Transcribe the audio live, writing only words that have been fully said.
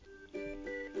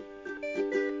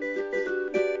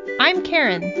I'm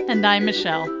Karen. And I'm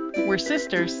Michelle. We're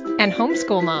sisters And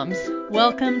homeschool moms.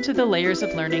 Welcome to the Layers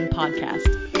of Learning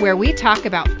podcast, where we talk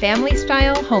about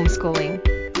family-style homeschooling.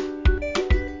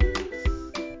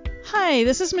 Hi,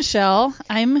 this is Michelle.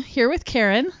 I'm here with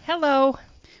Karen. Hello.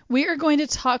 We are going to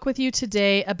talk with you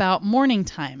today about morning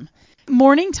time.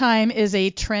 Morning time is a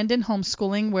trend in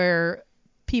homeschooling where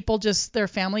their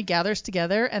family gathers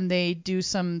together and they do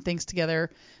some things together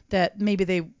that maybe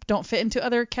they don't fit into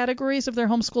other categories of their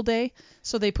homeschool day,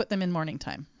 so they put them in morning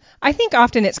time. I think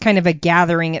often it's kind of a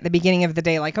gathering at the beginning of the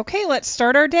day, like, okay, let's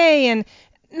start our day, and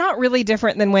not really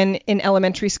different than when in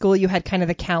elementary school you had kind of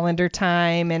the calendar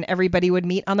time and everybody would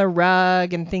meet on the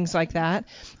rug and things like that.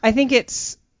 I think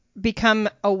it's become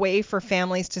a way for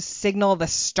families to signal the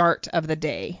start of the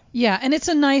day. Yeah, and it's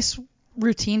a nice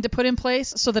routine to put in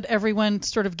place so that everyone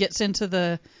sort of gets into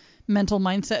the mental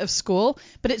mindset of school,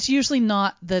 but it's usually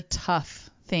not the tough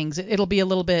things. It'll be a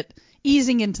little bit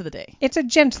easing into the day. It's a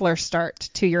gentler start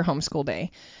to your homeschool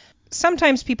day.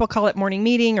 Sometimes people call it morning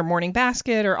meeting or morning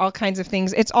basket or all kinds of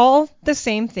things. It's all the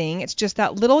same thing. It's just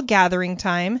that little gathering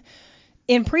time.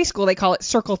 In preschool, they call it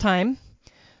circle time.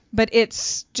 But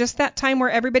it's just that time where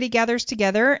everybody gathers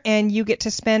together and you get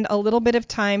to spend a little bit of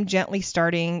time gently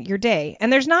starting your day. And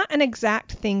there's not an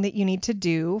exact thing that you need to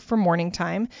do for morning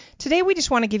time. Today, we just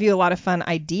want to give you a lot of fun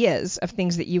ideas of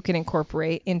things that you can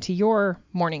incorporate into your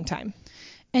morning time.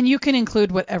 And you can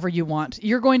include whatever you want.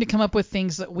 You're going to come up with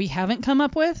things that we haven't come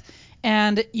up with,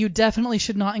 and you definitely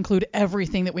should not include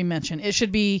everything that we mention. It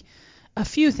should be a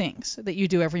few things that you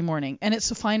do every morning, and it's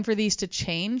fine for these to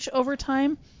change over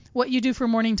time. What you do for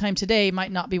morning time today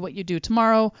might not be what you do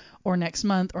tomorrow or next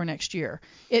month or next year.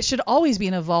 It should always be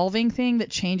an evolving thing that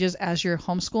changes as your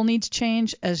homeschool needs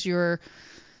change, as your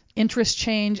interests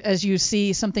change, as you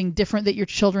see something different that your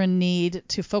children need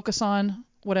to focus on,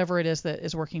 whatever it is that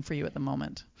is working for you at the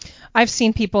moment. I've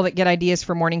seen people that get ideas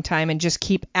for morning time and just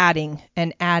keep adding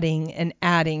and adding and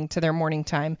adding to their morning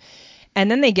time.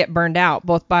 And then they get burned out,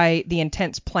 both by the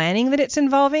intense planning that it's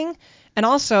involving, and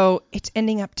also it's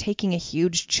ending up taking a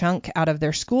huge chunk out of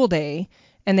their school day.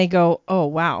 And they go, oh,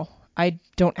 wow, I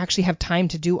don't actually have time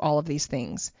to do all of these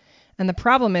things. And the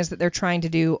problem is that they're trying to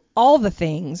do all the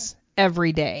things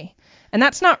every day. And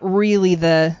that's not really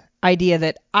the idea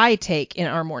that I take in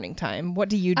our morning time. What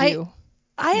do you do?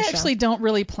 I actually don't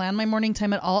really plan my morning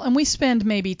time at all, and we spend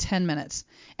maybe 10 minutes.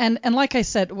 And like I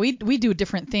said, we do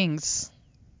different things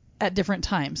at different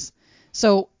times.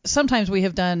 So sometimes we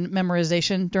have done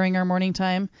memorization during our morning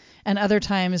time, and other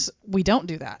times we don't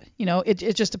do that. You know,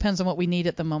 it just depends on what we need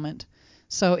at the moment.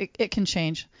 So it can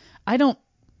change.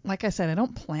 Like I said, I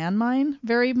don't plan mine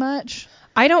very much.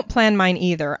 I don't plan mine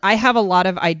either. I have a lot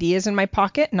of ideas in my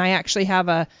pocket, and I actually have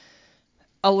a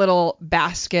little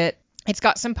basket. It's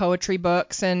got some poetry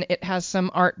books and it has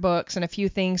some art books and a few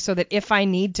things so that if I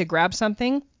need to grab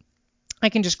something, I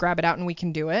can just grab it out and we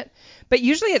can do it. But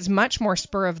usually it's much more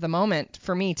spur of the moment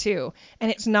for me too.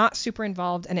 And it's not super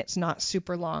involved and it's not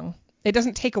super long. It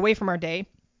doesn't take away from our day.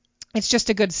 It's just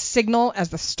a good signal as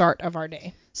the start of our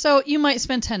day. So you might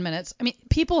spend 10 minutes. I mean,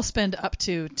 people spend up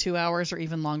to 2 hours or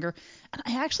even longer. And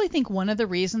I actually think one of the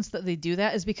reasons that they do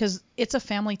that is because it's a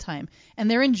family time and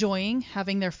they're enjoying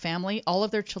having their family, all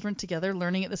of their children together,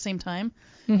 learning at the same time.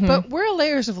 Mm-hmm. But we're a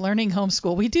Layers of Learning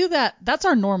homeschool. We do that. That's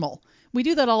our normal. We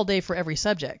do that all day for every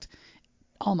subject.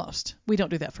 Almost. We don't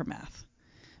do that for math.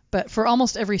 But for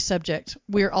almost every subject,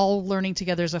 we're all learning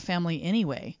together as a family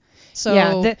anyway. So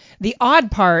yeah, the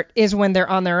odd part is when they're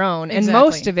on their own. Exactly. And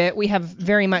most of it, we have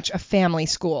very much a family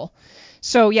school.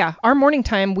 So yeah, our morning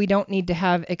time, we don't need to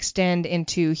have extend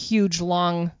into huge,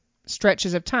 long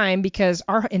stretches of time because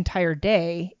our entire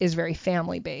day is very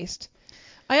family based.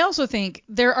 I also think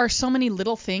there are so many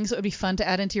little things that would be fun to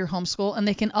add into your homeschool, and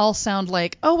they can all sound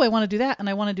like, oh, I want to do that and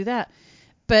I want to do that.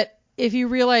 But if you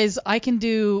realize I can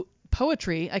do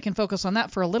poetry, I can focus on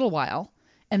that for a little while,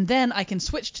 and then I can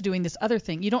switch to doing this other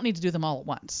thing. You don't need to do them all at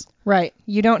once. Right.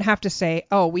 You don't have to say,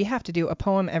 oh, we have to do a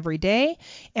poem every day,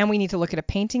 and we need to look at a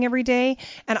painting every day,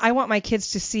 and I want my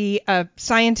kids to see a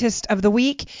scientist of the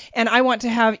week, and I want to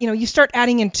have, you start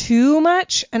adding in too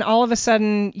much, and all of a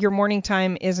sudden your morning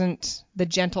time isn't the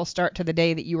gentle start to the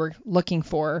day that you were looking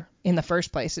for in the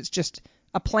first place. It's just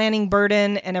a planning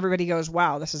burden, and everybody goes,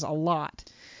 wow, this is a lot.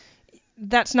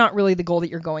 That's not really the goal that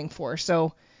you're going for.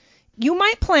 So you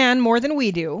might plan more than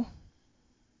we do,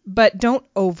 but don't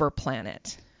over-plan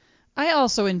it. I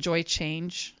also enjoy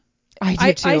change. I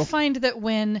do too. I find that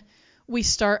when we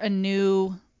start a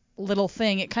new little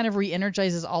thing, it kind of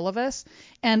re-energizes all of us.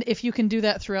 And if you can do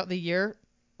that throughout the year,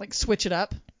 like switch it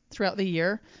up throughout the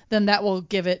year, then that will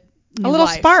give it new a little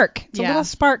life. spark. It's a little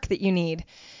spark that you need.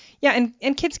 Yeah,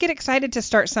 and kids get excited to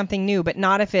start something new, but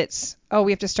not if it's, oh,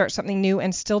 we have to start something new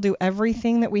and still do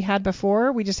everything that we had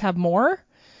before. We just have more.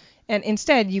 And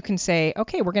instead, you can say,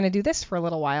 okay, we're going to do this for a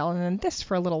little while and then this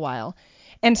for a little while.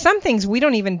 And some things we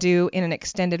don't even do in an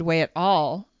extended way at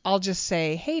all. I'll just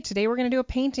say, hey, today we're going to do a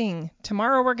painting.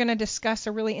 Tomorrow we're going to discuss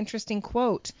a really interesting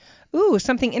quote. Ooh,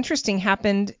 something interesting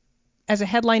happened as a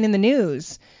headline in the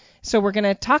news. So we're going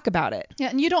to talk about it. Yeah,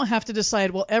 and you don't have to decide,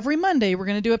 well, every Monday we're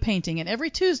going to do a painting and every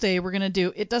Tuesday we're going to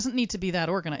do, it doesn't need to be that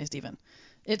organized even.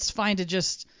 It's fine to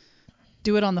just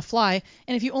do it on the fly.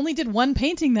 And if you only did one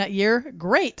painting that year,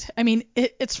 great. I mean,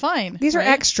 it's fine. These are right?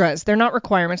 extras. They're not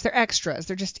requirements. They're extras.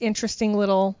 They're just interesting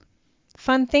little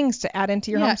fun things to add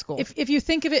into your homeschool. If you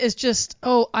think of it as just,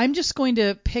 oh, I'm just going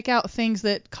to pick out things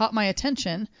that caught my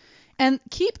attention and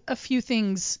keep a few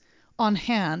things on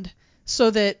hand so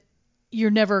that you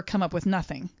never come up with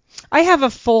nothing. I have a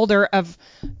folder of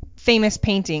famous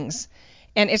paintings,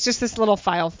 and it's just this little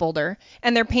file folder.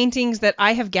 And they're paintings that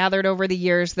I have gathered over the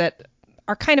years that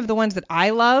are kind of the ones that I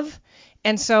love.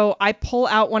 And so I pull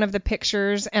out one of the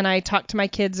pictures and I talk to my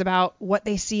kids about what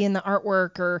they see in the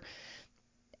artwork, or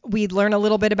we learn a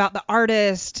little bit about the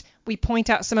artist. We point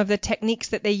out some of the techniques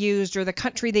that they used or the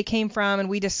country they came from, and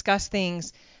we discuss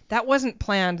things. That wasn't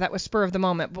planned. That was spur of the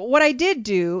moment. But what I did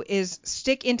do is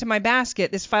stick into my basket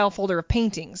this file folder of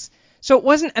paintings. So it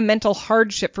wasn't a mental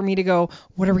hardship for me to go,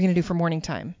 what are we going to do for morning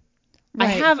time? Right.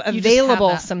 I have You just have available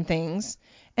that. some things,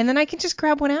 and then I can just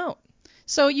grab one out.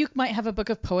 So you might have a book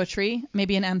of poetry,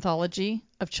 maybe an anthology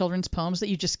of children's poems that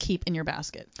you just keep in your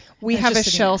basket. We And it's have a just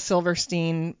sitting Shel there.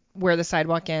 Silverstein Where the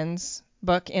Sidewalk Ends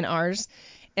book in ours.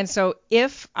 And so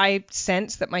if I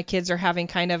sense that my kids are having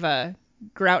kind of a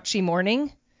grouchy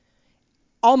morning,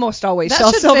 almost always That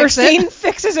Shel should fix Silverstein it.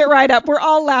 fixes it right up. We're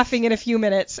all laughing in a few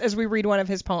minutes as we read one of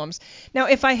his poems. Now,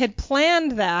 if I had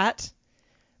planned that,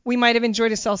 we might have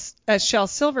enjoyed a Shel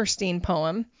Silverstein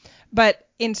poem, but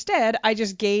instead I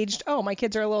just gauged, oh, my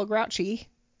kids are a little grouchy,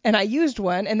 and I used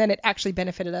one, and then it actually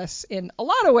benefited us in a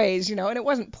lot of ways, and it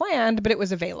wasn't planned, but it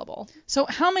was available. So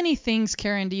how many things,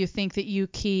 Karen, do you think that you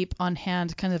keep on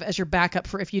hand kind of as your backup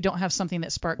for if you don't have something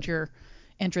that sparked your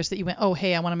interest that you went, oh,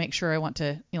 hey, I want to make sure I want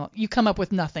to, you come up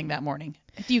with nothing that morning.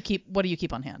 What do you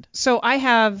keep on hand? So I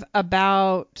have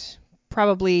about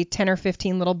probably 10 or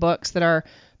 15 little books that are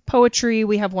poetry.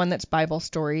 We have one that's Bible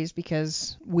stories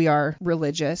because we are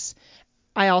religious.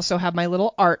 I also have my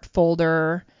little art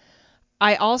folder.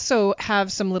 I also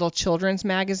have some little children's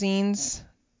magazines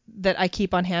that I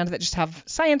keep on hand that just have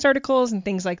science articles and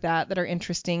things like that are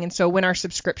interesting. And so when our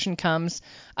subscription comes,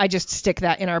 I just stick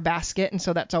that in our basket. And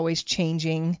so that's always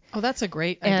changing. Oh, that's a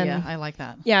great idea. I like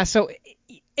that. Yeah, so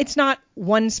it's not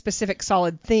one specific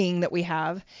solid thing that we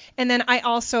have. And then I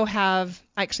also have,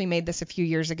 I actually made this a few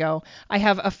years ago, I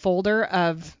have a folder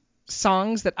of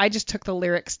songs that I just took the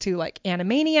lyrics to, like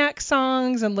Animaniac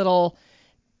songs and little,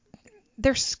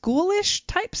 they're schoolish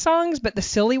type songs, but the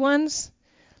silly ones.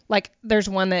 Like there's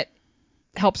one that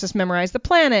helps us memorize the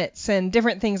planets and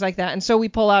different things like that. And so we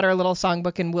pull out our little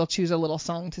songbook and we'll choose a little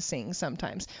song to sing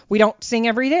sometimes. We don't sing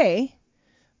every day,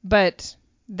 but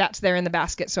that's there in the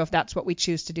basket. So if that's what we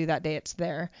choose to do that day, it's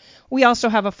there. We also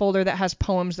have a folder that has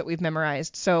poems that we've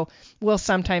memorized. So we'll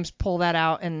sometimes pull that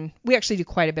out, and we actually do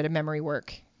quite a bit of memory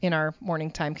work in our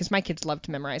morning time because my kids love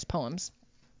to memorize poems.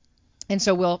 And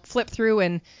so we'll flip through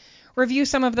and review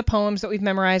some of the poems that we've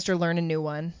memorized or learn a new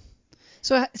one.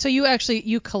 So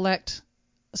you collect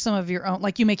some of your own,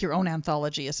 like you make your own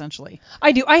anthology essentially.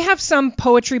 I do. I have some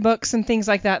poetry books and things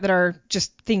like that are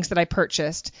just things that I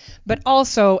purchased. But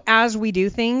also, as we do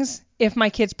things, if my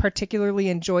kids particularly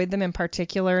enjoyed them in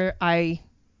particular, I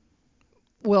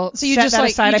will set that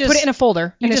aside. I put it in a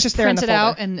folder, and it's just there in the folder.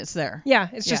 folder. Print it out, and it's there. Yeah,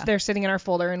 it's just there sitting in our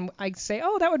folder, and I say,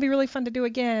 oh, that would be really fun to do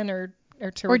again, or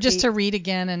to or repeat. just to read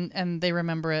again, and they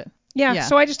remember it. Yeah,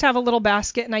 so I just have a little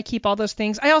basket, and I keep all those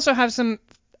things. I also have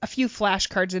a few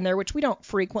flashcards in there, which we don't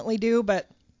frequently do, but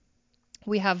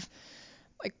we have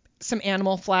like some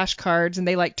animal flashcards, and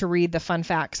they like to read the fun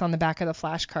facts on the back of the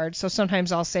flashcards. So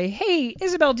sometimes I'll say, hey,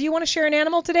 Isabel, do you want to share an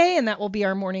animal today? And that will be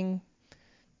our morning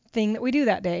thing that we do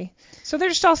that day. So they're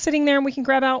just all sitting there, and we can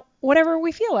grab out whatever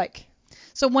we feel like.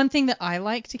 So one thing that I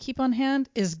like to keep on hand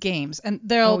is games, and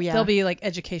they'll be like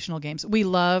educational games. We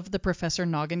love the Professor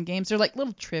Noggin games. They're like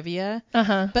little trivia,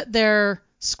 but they're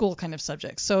school kind of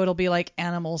subjects. So it'll be like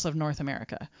animals of North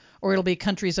America, or it'll be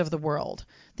countries of the world,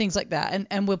 things like that.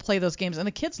 And we'll play those games, and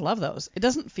the kids love those. It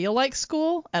doesn't feel like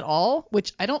school at all,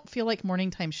 which I don't feel like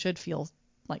morning time should feel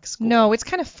like school. No, it's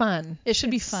kind of fun. It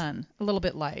should be fun, a little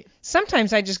bit light.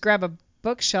 Sometimes I just grab a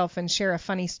bookshelf and share a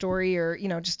funny story, or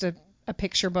just a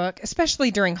picture book,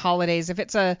 especially during holidays. If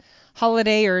it's a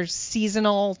holiday or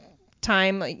seasonal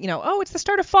time, like, oh, it's the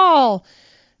start of fall,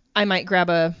 I might grab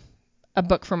a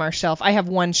book from our shelf. I have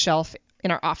one shelf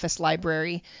in our office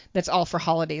library that's all for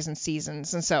holidays and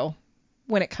seasons. And so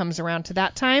when it comes around to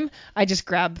that time, I just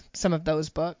grab some of those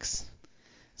books.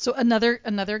 So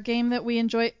another game that we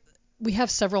enjoy, we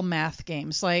have several math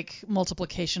games like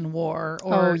Multiplication War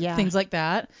or things like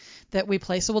that we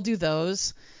play. So we'll do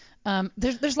those.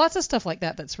 There's lots of stuff like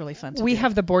that that's really fun to do. We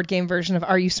have the board game version of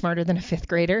Are You Smarter Than a Fifth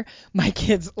Grader? My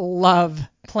kids love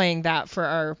playing that for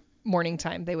our morning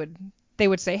time. They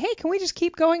would say, hey, can we just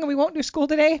keep going and we won't do school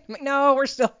today? I'm like, no,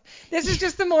 this is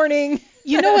just the morning.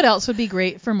 You know what else would be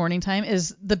great for morning time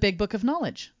is the Big Book of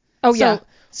Knowledge. Oh, yeah.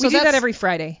 We do that every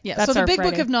Friday. Yeah. That's so the Big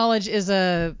Friday. Book of Knowledge is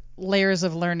a layers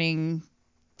of learning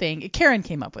thing. Karen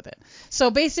came up with it.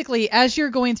 So basically, as you're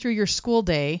going through your school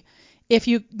day,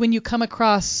 when you come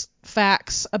across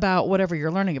facts about whatever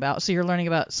you're learning about, so you're learning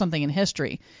about something in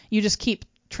history, you just keep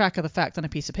track of the fact on a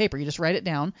piece of paper. You just write it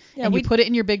down and you put it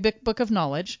in your Big Book of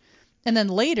Knowledge. And then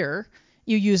later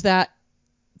you use that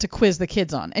to quiz the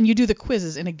kids on. And you do the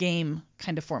quizzes in a game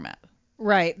kind of format.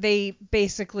 Right. I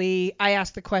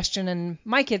ask the question and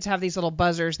my kids have these little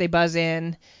buzzers. They buzz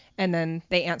in and then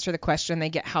they answer the question. They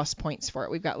get house points for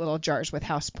it. We've got little jars with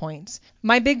house points.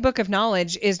 My Big Book of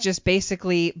Knowledge is just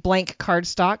basically blank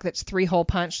cardstock that's 3-hole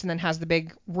punched and then has the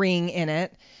big ring in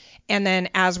it. And then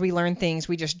as we learn things,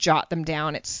 we just jot them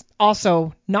down. It's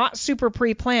also not super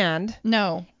pre-planned.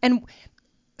 No. And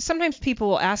sometimes people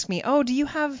will ask me, oh, do you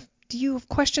have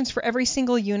questions for every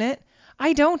single unit?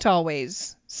 I don't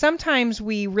always. Sometimes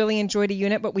we really enjoyed a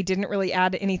unit, but we didn't really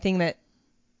add anything that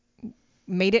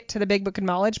made it to the Big Book of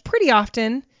Knowledge. Pretty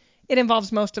often it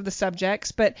involves most of the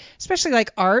subjects, but especially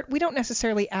like art, we don't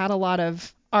necessarily add a lot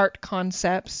of art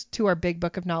concepts to our Big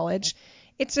Book of Knowledge.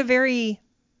 It's a very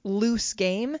loose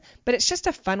game, but it's just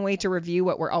a fun way to review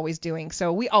what we're always doing.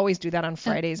 So we always do that on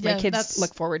Fridays. My kids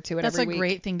look forward to it every week. That's a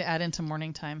great thing to add into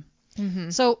morning time. Mm-hmm.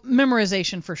 So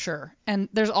memorization for sure. And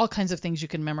there's all kinds of things you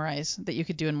can memorize that you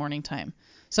could do in morning time.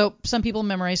 So some people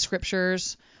memorize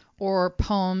scriptures or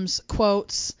poems,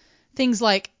 quotes, things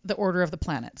like the order of the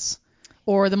planets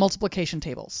or the multiplication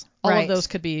tables. All of those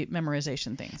could be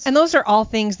memorization things. And those are all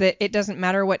things that it doesn't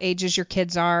matter what ages your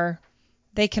kids are.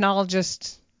 They can all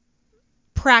just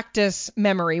practice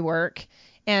memory work,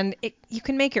 and you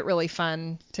can make it really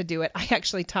fun to do it. I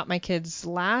actually taught my kids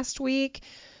last week.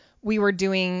 We were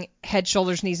doing head,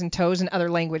 shoulders, knees, and toes in other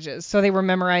languages. So they were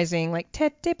memorizing like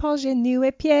tête, épaule, genou,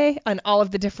 et pied on all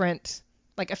of the different,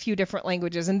 like a few different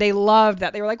languages. And they loved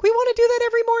that. They were like, we want to do that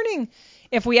every morning.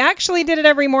 If we actually did it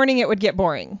every morning, it would get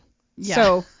boring. Yeah.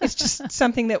 So it's just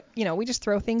something that, we just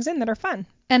throw things in that are fun.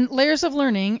 And Layers of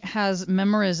Learning has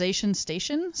memorization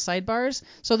station sidebars.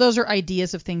 So those are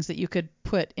ideas of things that you could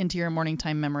put into your morning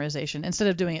time memorization. Instead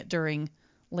of doing it during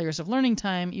Layers of Learning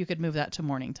time, you could move that to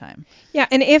morning time. Yeah.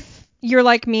 And if you're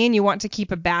like me and you want to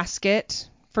keep a basket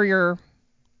for your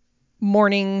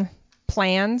morning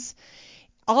plans,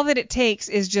 all that it takes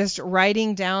is just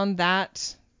writing down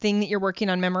that thing that you're working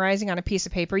on memorizing on a piece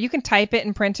of paper. You can type it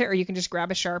and print it, or you can just grab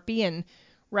a Sharpie and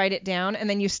write it down, and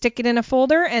then you stick it in a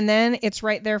folder, and then it's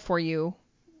right there for you.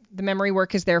 The memory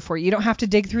work is there for you. You don't have to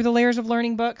dig through the Layers of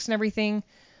Learning books and everything.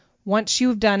 Once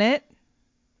you've done it,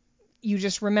 you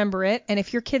just remember it. And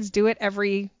if your kids do it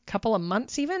every couple of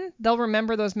months even, they'll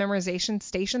remember those memorization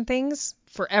station things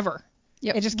forever.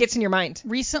 Yep. It just gets in your mind.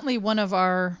 Recently, one of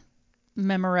our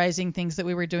memorizing things that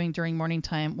we were doing during morning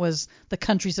time was the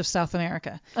countries of South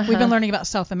America. We've been learning about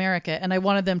South America, and I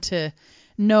wanted them to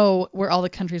know where all the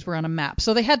countries were on a map.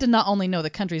 So they had to not only know the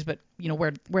countries, but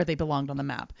where they belonged on the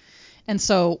map. And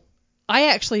so I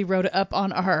actually wrote it up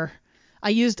on I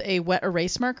used a wet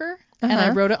erase marker and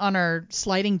I wrote it on our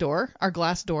sliding door, our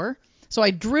glass door. So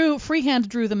I freehand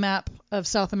drew the map of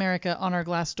South America on our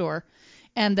glass door.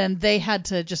 And then they had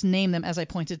to just name them as I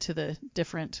pointed to the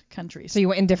different countries. So you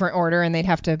went in different order, and they'd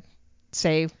have to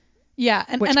say yeah,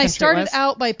 and I started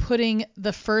out by putting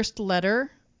the first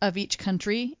letter of each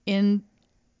country in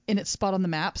its spot on the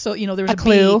map. So, there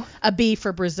was a B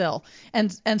for Brazil.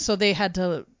 And so they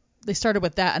started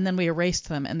with that, and then we erased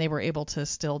them, and they were able to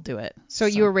still do it. So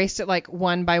you erased it like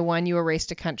one by one, you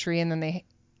erased a country, and then they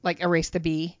like erased the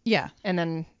B. Yeah. And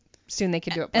then soon they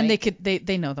could do it blank. And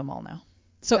they know them all now.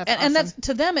 So that's and that's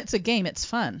to them it's a game, it's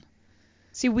fun.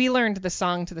 See, we learned the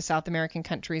song to the South American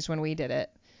countries when we did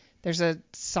it. There's a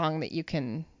song that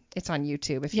it's on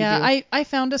YouTube if you do. Yeah, I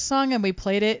found a song and we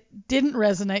played it. Didn't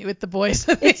resonate with the boys.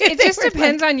 It just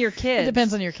depends on your kids. It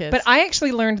depends on your kids. But I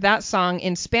actually learned that song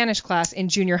in Spanish class in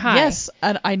junior high. Yes,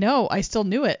 and I know. I still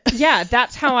knew it. Yeah,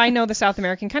 that's how I know the South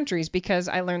American countries, because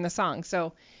I learned the song.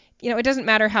 So, it doesn't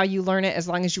matter how you learn it as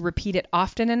long as you repeat it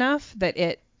often enough that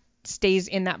it stays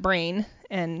in that brain.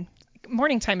 And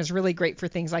morning time is really great for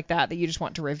things like that you just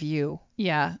want to review.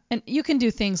 Yeah. And you can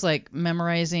do things like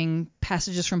memorizing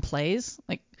passages from plays,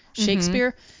 like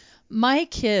Shakespeare. My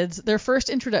kids, their first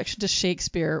introduction to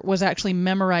Shakespeare was actually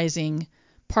memorizing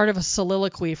part of a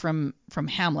soliloquy from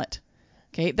Hamlet.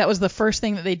 Okay, that was the first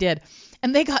thing that they did.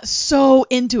 And they got so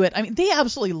into it. I mean, they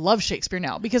absolutely love Shakespeare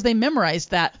now because they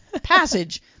memorized that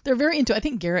passage. They're very into it. I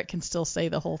think Garrett can still say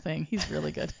the whole thing. He's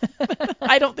really good.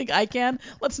 I don't think I can.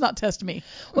 Let's not test me.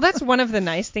 Well, that's one of the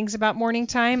nice things about morning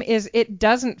time is it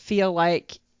doesn't feel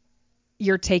like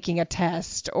you're taking a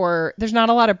test or there's not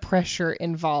a lot of pressure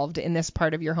involved in this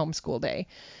part of your homeschool day.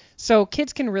 So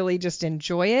kids can really just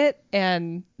enjoy it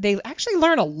and they actually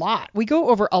learn a lot. We go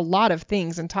over a lot of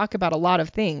things and talk about a lot of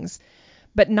things,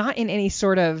 but not in any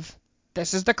sort of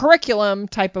this is the curriculum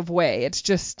type of way.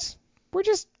 It's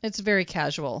very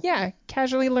casual. Yeah,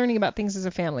 casually learning about things as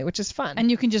a family, which is fun. And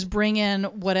you can just bring in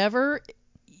whatever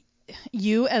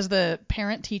you as the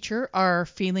parent teacher are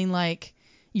feeling like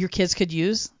your kids could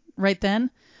use right then.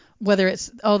 Whether it's,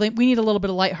 we need a little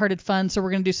bit of lighthearted fun, so we're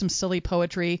going to do some silly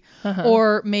poetry.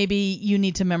 Or maybe you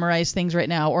need to memorize things right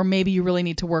now. Or maybe you really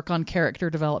need to work on character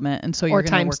development. And so you're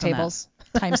going to work on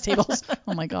that. Times tables.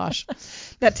 Oh, my gosh.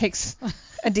 That takes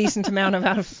a decent amount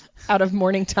of out of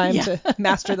morning time to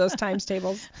master those times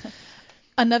tables.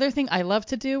 Another thing I love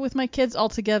to do with my kids all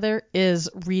together is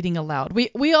reading aloud.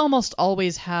 We almost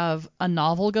always have a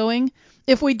novel going.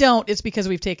 If we don't, it's because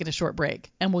we've taken a short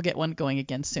break and we'll get one going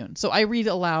again soon. So I read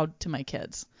aloud to my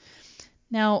kids.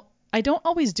 Now, I don't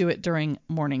always do it during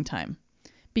morning time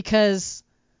because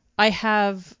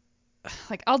I'll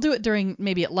do it during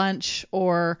maybe at lunch,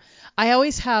 or I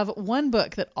always have one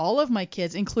book that all of my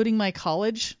kids, including my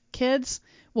college kids,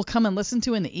 will come and listen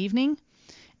to in the evening.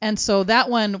 And so that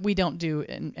one we don't do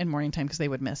in morning time because they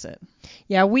would miss it.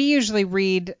 Yeah, we usually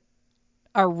read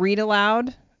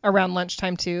aloud around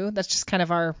lunchtime too. That's just kind of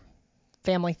our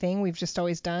family thing we've just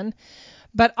always done.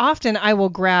 But often I will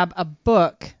grab a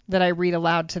book that I read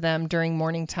aloud to them during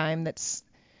morning time that's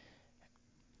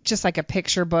just like a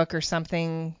picture book or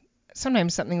something.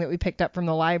 Sometimes something that we picked up from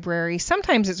the library.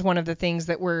 Sometimes it's one of the things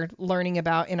that we're learning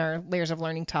about in our layers of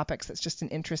learning topics that's just an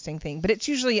interesting thing. But it's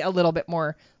usually a little bit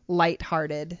more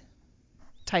lighthearted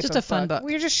type just of a fun book.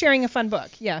 We're just sharing a fun book.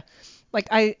 Yeah. Like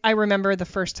I remember the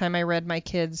first time I read my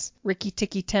kids Rikki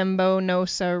Tikki Tembo no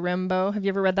Sarembo. Have you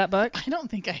ever read that book? I don't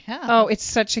think I have. Oh, it's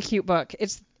such a cute book.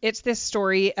 It's this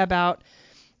story about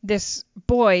this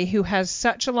boy who has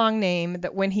such a long name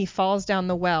that when he falls down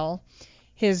the well,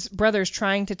 his brother's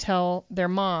trying to tell their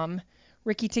mom,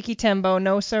 Rikki Tikki Tembo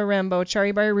no Sarembo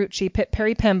Charibai Ruchi Pit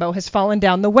Peri Pembo has fallen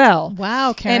down the well.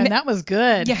 Wow, Karen, and that was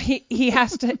good. Yeah, he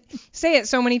has to say it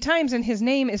so many times, and his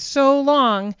name is so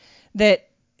long that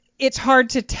it's hard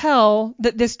to tell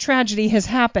that this tragedy has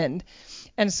happened.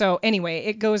 And so anyway,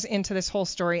 it goes into this whole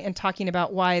story and talking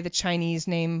about why the Chinese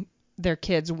name their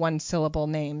kids one-syllable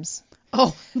names.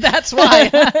 Oh, that's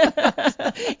why.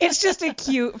 It's just a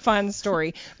cute, fun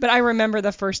story. But I remember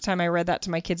the first time I read that to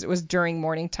my kids, it was during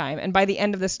morning time. And by the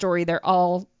end of the story, they're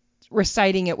all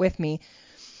reciting it with me.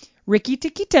 Rikki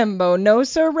Tikki Tembo no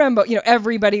Sarembo. You know,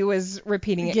 everybody was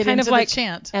repeating it. Get kind into of like the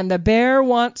chant. And the bear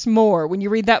wants more. When you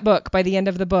read that book, by the end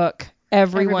of the book,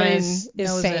 everyone is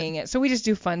knows saying it. So we just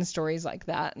do fun stories like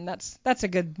that. And that's a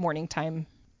good morning time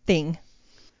thing.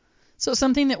 So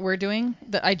something that we're doing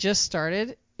that I just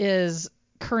started is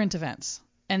current events.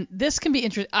 And this can be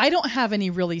interesting. I don't have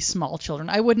any really small children.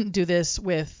 I wouldn't do this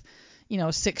with,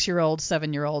 6-year-olds,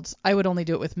 7-year-olds. I would only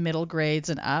do it with middle grades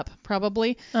and up,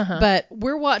 probably. But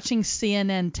we're watching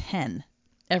CNN 10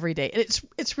 every day.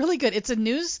 It's really good. It's a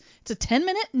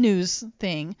 10-minute news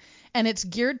thing, and it's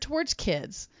geared towards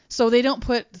kids. So they don't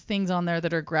put things on there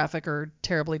that are graphic or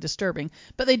terribly disturbing,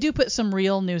 but they do put some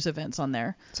real news events on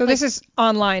there. So this is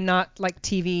online, not like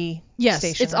TV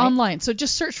station, it's right? online. So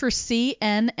just search for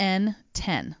CNN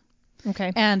 10.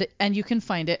 Okay. And you can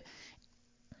find it.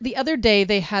 The other day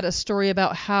they had a story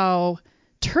about how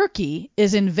Turkey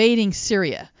is invading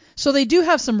Syria. So they do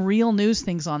have some real news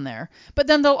things on there, but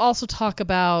then they'll also talk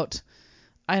about,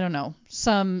 I don't know,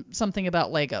 something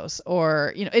about Legos,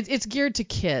 or it's geared to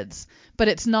kids, but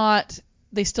it's not.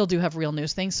 They still do have real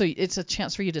news things, so it's a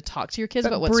chance for you to talk to your kids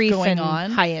about what's brief going and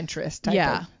on. High interest type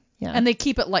Yeah. of, yeah. And they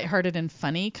keep it lighthearted and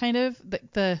funny, kind of.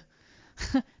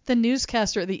 The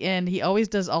newscaster at the end, he always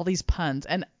does all these puns,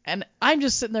 and I'm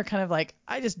just sitting there kind of like,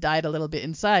 I just died a little bit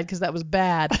inside because that was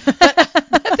bad.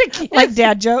 But the kids, like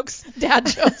dad jokes.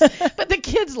 But the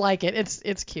kids like it.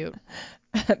 It's cute.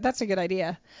 That's a good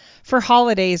idea. For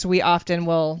holidays, we often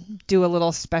will do a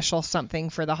little special something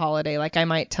for the holiday. Like I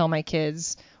might tell my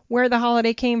kids where the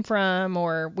holiday came from,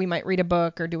 or we might read a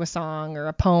book or do a song or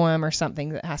a poem or something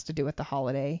that has to do with the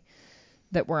holiday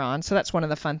that we're on. So that's one of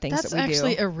the fun things that we do. That's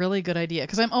actually a really good idea,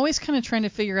 because I'm always kind of trying to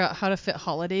figure out how to fit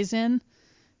holidays in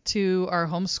to our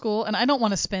homeschool, and I don't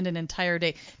want to spend an entire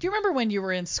day. Do you remember when you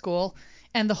were in school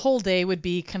and the whole day would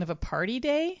be kind of a party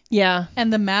day? Yeah.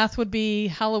 And the math would be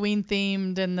Halloween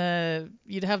themed, and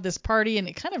you'd have this party, and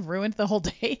it kind of ruined the whole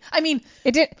day. I mean,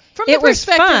 It did. from It the was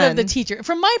perspective fun. of the teacher,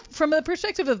 from the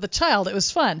perspective of the child, it was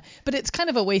fun, but it's kind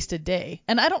of a wasted day.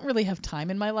 And I don't really have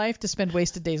time in my life to spend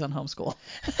wasted days on homeschool.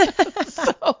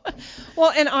 So,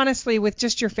 Well, and honestly, with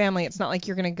just your family, it's not like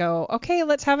you're going to go, okay,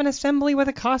 let's have an assembly with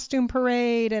a costume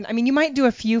parade. And I mean, you might do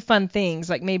a few fun things,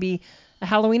 like maybe a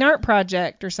Halloween art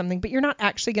project or something, but you're not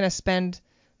actually going to spend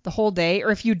the whole day. Or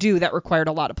if you do, that required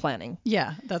a lot of planning.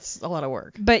 yeah, that's a lot of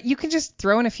work. But you can just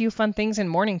throw in a few fun things in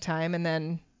morning time, and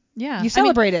then Yeah. you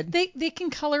celebrated. They can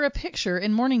color a picture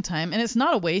in morning time, and it's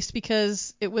not a waste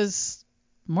because it was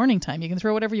morning time. You can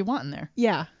throw whatever you want in there.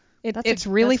 Yeah. That's It's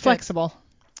really that's good. flexible.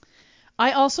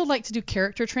 I also like to do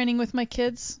character training with my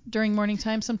kids during morning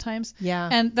time sometimes. Yeah.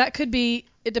 And that could be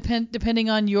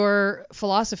depending on your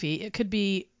philosophy. It could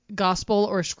be gospel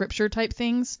or scripture type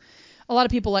things. A lot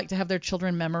of people like to have their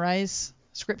children memorize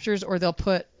scriptures, or they'll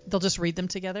just read them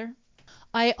together.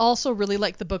 I also really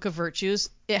like the Book of Virtues.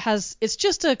 It's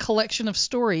just a collection of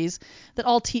stories that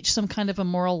all teach some kind of a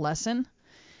moral lesson.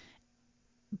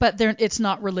 But it's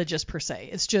not religious per se.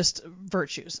 It's just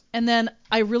virtues. And then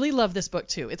I really love this book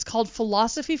too. It's called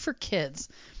Philosophy for Kids.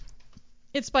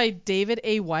 It's by David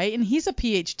A. White, and he's a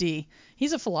PhD.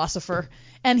 He's a philosopher,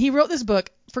 and he wrote this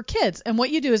book for kids. And what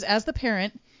you do is, as the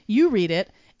parent, you read it,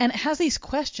 and it has these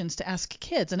questions to ask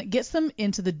kids, and it gets them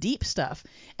into the deep stuff.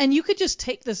 And you could just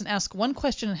take this and ask one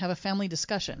question and have a family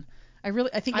discussion. I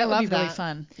think that would be really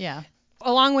fun. Yeah.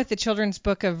 Along with the Children's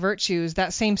Book of Virtues,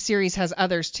 that same series has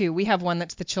others too. We have one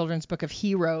that's the Children's Book of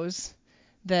Heroes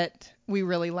that we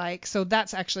really like. So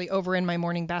that's actually over in my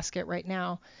morning basket right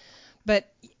now.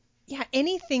 But yeah,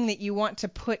 anything that you want to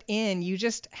put in, you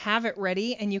just have it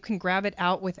ready and you can grab it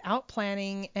out without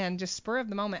planning and just spur of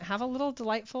the moment. Have a little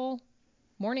delightful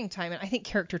morning time. And I think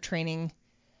character training,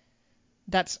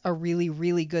 that's a really,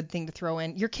 really good thing to throw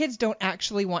in. Your kids don't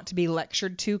actually want to be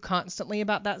lectured to constantly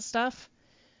about that stuff,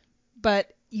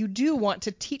 but you do want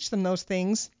to teach them those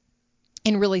things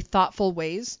in really thoughtful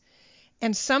ways.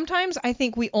 And sometimes I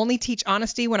think we only teach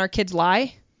honesty when our kids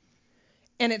lie.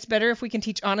 And it's better if we can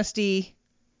teach honesty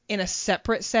in a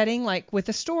separate setting, like with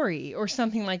a story or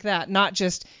something like that. Not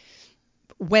just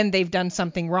when they've done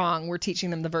something wrong, we're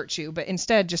teaching them the virtue, but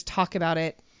instead just talk about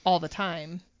it all the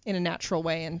time in a natural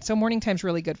way. And so morning time's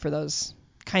really good for those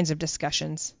kinds of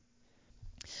discussions.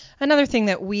 Another thing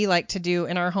that we like to do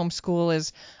in our homeschool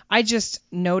is I just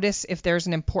notice if there's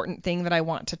an important thing that I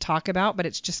want to talk about, but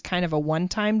it's just kind of a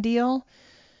one-time deal,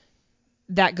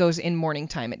 that goes in morning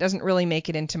time. It doesn't really make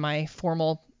it into my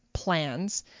formal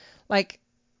plans. Like,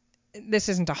 this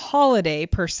isn't a holiday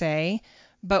per se,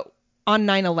 but on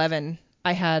 9/11,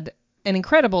 I had an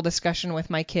incredible discussion with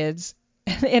my kids.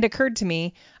 It occurred to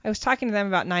me, I was talking to them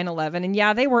about 9/11, and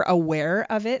yeah, they were aware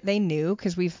of it. They knew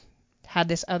because we've had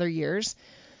this other years.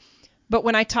 But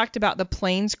when I talked about the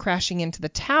planes crashing into the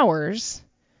towers,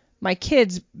 my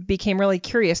kids became really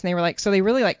curious, and they were like, so they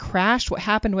really like crashed? What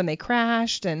happened when they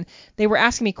crashed? And they were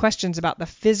asking me questions about the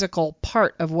physical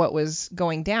part of what was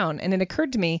going down. And it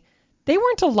occurred to me, they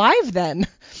weren't alive then.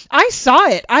 I saw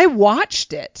it. I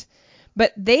watched it.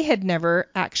 But they had never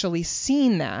actually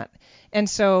seen that. And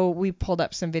so we pulled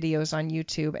up some videos on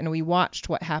YouTube and we watched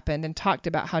what happened and talked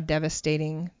about how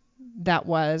devastating that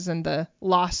was and the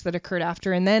loss that occurred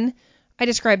after. And then I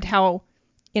described how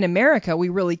in America we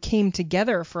really came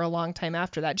together for a long time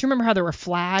after that. Do you remember how there were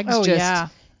flags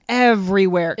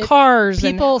everywhere? Cars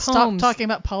and people homes. stopped talking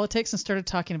about politics and started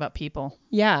talking about people.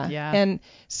 Yeah. Yeah. And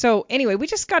so anyway, we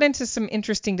just got into some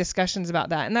interesting discussions about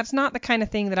that. And that's not the kind of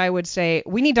thing that I would say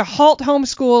we need to halt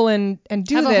homeschool and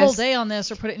do Have this. a whole day on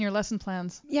this or put it in your lesson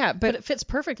plans. Yeah, But it fits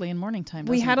perfectly in morning time.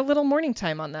 we had it? a little morning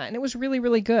time on that, and it was really,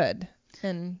 really good.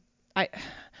 And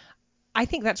I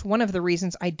think that's one of the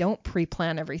reasons I don't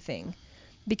pre-plan everything,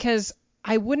 because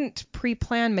I wouldn't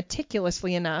pre-plan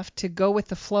meticulously enough to go with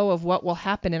the flow of what will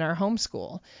happen in our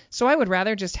homeschool. So I would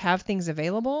rather just have things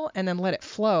available and then let it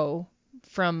flow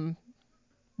from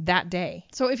that day.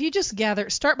 So if you just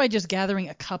start by just gathering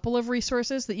a couple of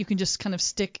resources that you can just kind of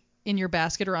stick in your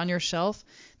basket or on your shelf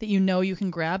that you know you can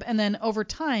grab. And then over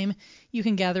time, you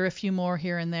can gather a few more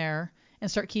here and there and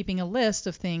start keeping a list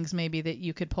of things maybe that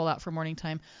you could pull out for morning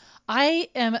time. I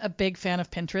am a big fan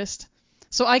of Pinterest.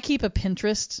 So I keep a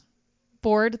Pinterest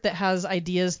board that has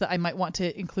ideas that I might want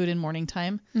to include in morning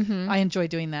time. Mm-hmm. I enjoy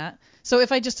doing that. So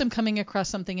if I just am coming across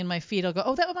something in my feed, I'll go,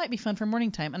 oh, that might be fun for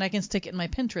morning time. And I can stick it in my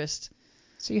Pinterest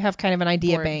So you have kind of an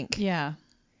idea board. bank. Yeah,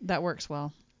 that works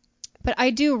well. But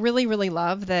I do really, really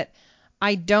love that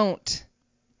I don't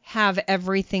have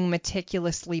everything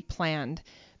meticulously planned,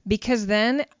 because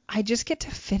then I just get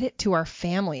to fit it to our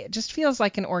family. It just feels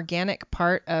like an organic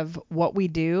part of what we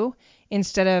do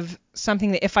instead of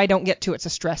something that if I don't get to, it's a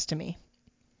stress to me.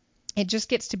 It just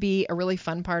gets to be a really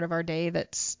fun part of our day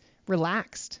that's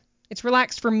relaxed. It's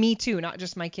relaxed for me too, not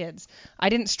just my kids. I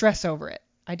didn't stress over it.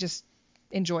 I just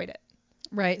enjoyed it.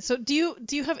 Right. So do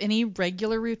you have any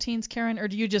regular routines, Karen, or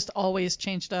do you just always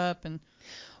change it up? And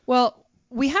Well,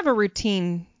 we have a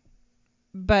routine,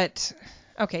 but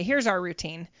okay, here's our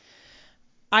routine.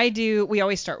 We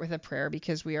always start with a prayer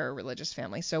because we are a religious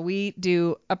family. So we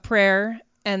do a prayer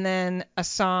and then a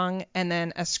song and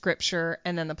then a scripture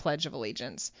and then the Pledge of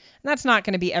Allegiance. And that's not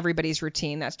going to be everybody's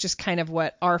routine. That's just kind of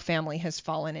what our family has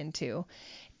fallen into.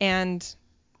 And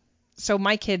so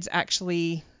my kids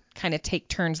actually kind of take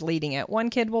turns leading it. One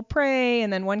kid will pray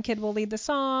and then one kid will lead the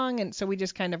song. And so we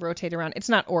just kind of rotate around. It's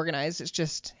not organized. It's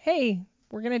just, hey,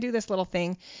 we're going to do this little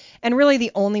thing. And really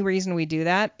the only reason we do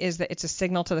that is that it's a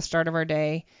signal to the start of our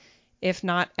day. If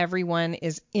not everyone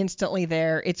is instantly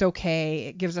there, it's okay.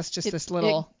 It gives us just this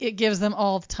little... It gives them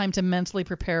all the time to mentally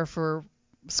prepare for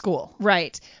school.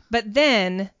 Right. But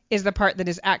then is the part that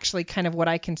is actually kind of what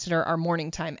I consider our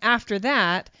morning time. After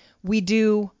that, we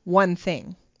do one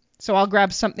thing. So I'll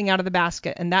grab something out of the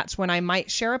basket, and that's when I might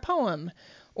share a poem,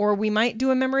 or we might do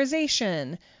a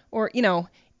memorization, or,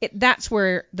 that's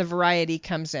where the variety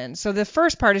comes in. So the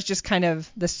first part is just kind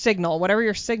of the signal, whatever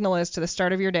your signal is to the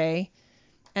start of your day.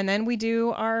 And then we do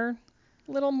our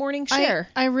little morning share.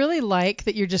 I really like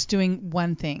that you're just doing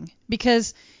one thing,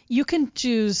 because you can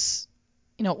choose,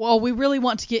 we really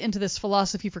want to get into this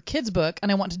philosophy for kids book,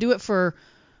 and I want to do it for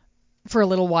a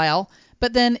little while.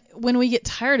 But then when we get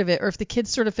tired of it, or if the kids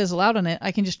sort of fizzle out on it,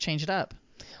 I can just change it up.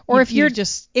 Or if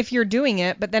you're doing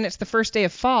it, but then it's the first day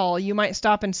of fall, you might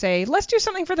stop and say, let's do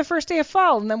something for the first day of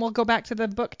fall, and then we'll go back to the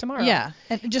book tomorrow. Yeah,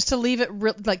 and just to leave it,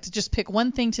 to just pick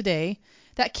one thing today,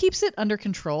 that keeps it under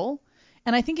control,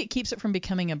 and I think it keeps it from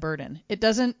becoming a burden. It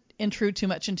doesn't intrude too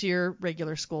much into your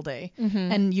regular school day,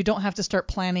 and you don't have to start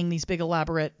planning these big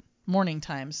elaborate morning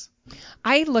times.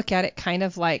 I look at it kind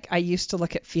of like I used to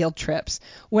look at field trips.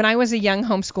 When I was a young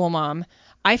homeschool mom,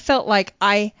 I felt like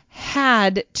I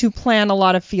had to plan a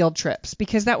lot of field trips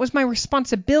because that was my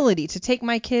responsibility to take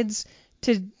my kids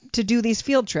to do these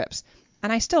field trips.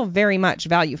 And I still very much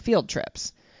value field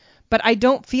trips. But I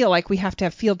don't feel like we have to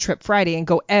have Field Trip Friday and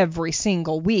go every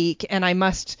single week, and I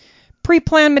must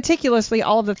pre-plan meticulously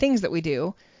all of the things that we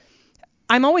do.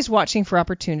 I'm always watching for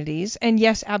opportunities, and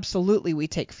yes, absolutely, we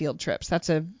take field trips. That's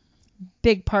a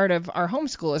big part of our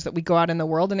homeschool, is that we go out in the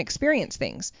world and experience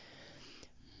things.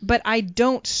 But I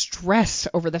don't stress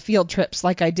over the field trips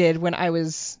like I did when I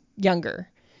was younger.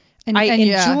 I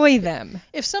enjoy them.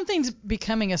 If something's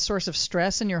becoming a source of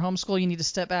stress in your homeschool, you need to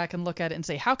step back and look at it and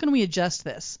say, how can we adjust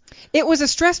this? It was a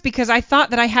stress because I thought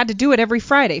that I had to do it every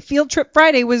Friday. Field Trip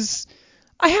Friday was,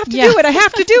 I have to do it. I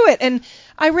have to do it. And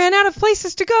I ran out of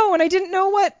places to go and I didn't know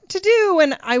what to do.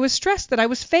 And I was stressed that I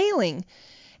was failing.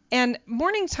 And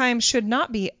morning time should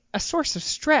not be a source of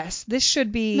stress. This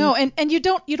should be... No, and you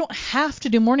don't have to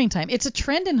do morning time. It's a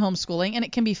trend in homeschooling, and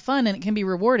it can be fun and it can be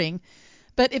rewarding.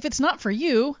 But if it's not for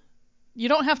you, you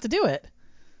don't have to do it.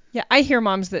 Yeah, I hear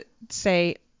moms that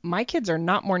say, my kids are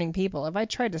not morning people. If I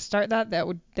tried to start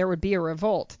there would be a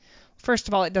revolt. First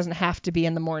of all, it doesn't have to be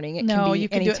in the morning. It can be you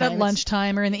can do it at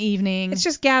lunchtime or in the evening. It's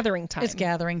just gathering time. It's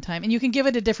gathering time. And you can give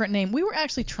it a different name. We were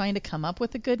actually trying to come up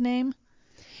with a good name,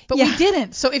 but we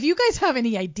didn't. So if you guys have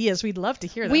any ideas, we'd love to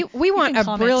hear them. We want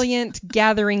a brilliant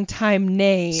gathering time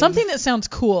name. Something that sounds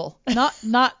cool,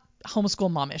 not homeschool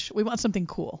momish. We want something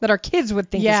cool that our kids would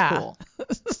think is cool.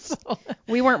 So,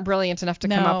 we weren't brilliant enough to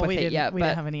come up with it yet. We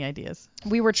didn't have any ideas.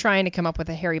 We were trying to come up with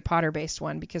a Harry Potter based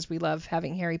one because we love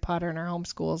having Harry Potter in our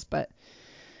homeschools, but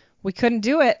we couldn't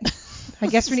do it. I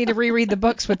guess we need to reread the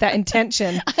books with that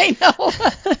intention. I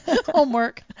know.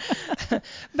 Homework.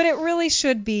 But it really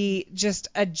should be just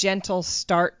a gentle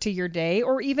start to your day,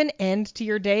 or even end to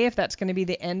your day if that's going to be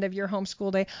the end of your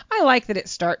homeschool day. I like that it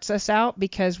starts us out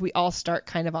because we all start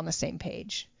kind of on the same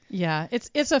page. Yeah,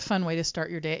 it's a fun way to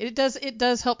start your day. It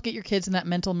does help get your kids in that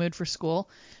mental mood for school,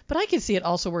 but I can see it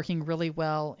also working really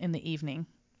well in the evening.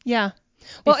 Yeah.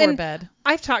 Before bed.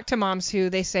 I've talked to moms who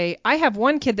they say, I have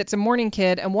one kid that's a morning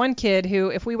kid and one kid who,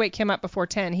 if we wake him up before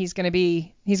 10, he's going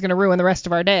to ruin the rest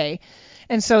of our day.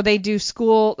 And so they do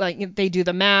school, like they do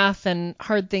the math and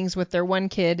hard things with their one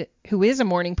kid who is a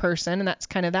morning person, and that's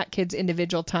kind of that kid's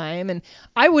individual time. And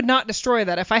I would not destroy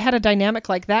that. If I had a dynamic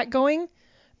like that going,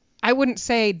 I wouldn't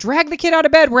say, drag the kid out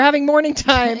of bed, we're having morning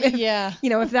time. Yeah.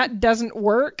 If that doesn't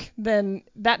work, then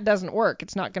that doesn't work.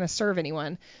 It's not going to serve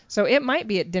anyone. So it might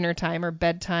be at dinner time or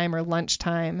bedtime or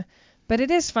lunchtime, but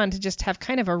it is fun to just have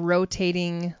kind of a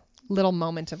rotating little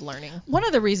moment of learning. One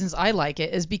of the reasons I like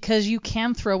it is because you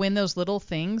can throw in those little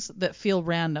things that feel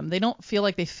random. They don't feel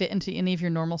like they fit into any of your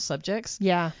normal subjects.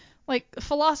 Yeah. Like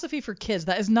philosophy for kids,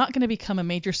 that is not going to become a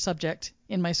major subject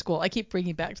in my school. I keep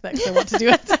bringing back to that because I want to do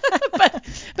it.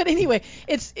 But anyway,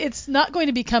 it's not going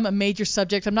to become a major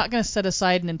subject. I'm not going to set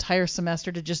aside an entire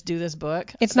semester to just do this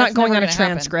book. It's not going on a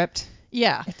transcript. Happen.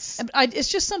 Yeah. It's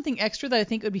just something extra that I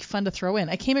think would be fun to throw in.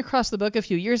 I came across the book a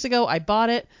few years ago. I bought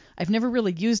it. I've never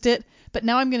really used it, but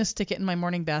now I'm going to stick it in my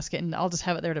morning basket, and I'll just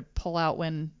have it there to pull out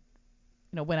when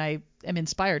I am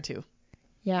inspired to.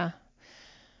 Yeah.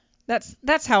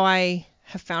 That's how I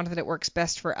have found that it works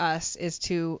best for us, is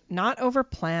to not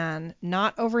overplan,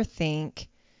 not overthink,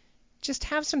 just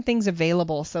have some things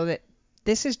available so that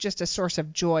this is just a source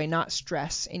of joy, not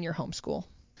stress in your homeschool.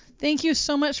 Thank you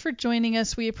so much for joining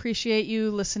us. We appreciate you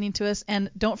listening to us.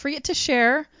 And don't forget to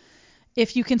share.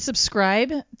 If you can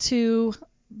subscribe to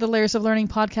the Layers of Learning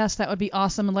podcast, that would be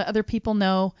awesome. And let other people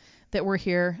know that we're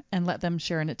here and let them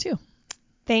share in it too.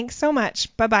 Thanks so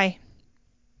much. Bye-bye.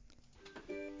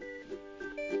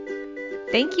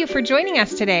 Thank you for joining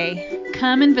us today.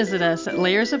 Come and visit us at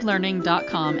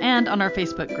layersoflearning.com and on our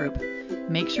Facebook group.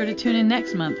 Make sure to tune in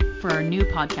next month for our new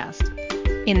podcast.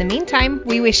 In the meantime,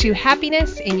 we wish you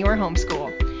happiness in your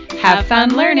homeschool. Have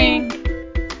fun learning!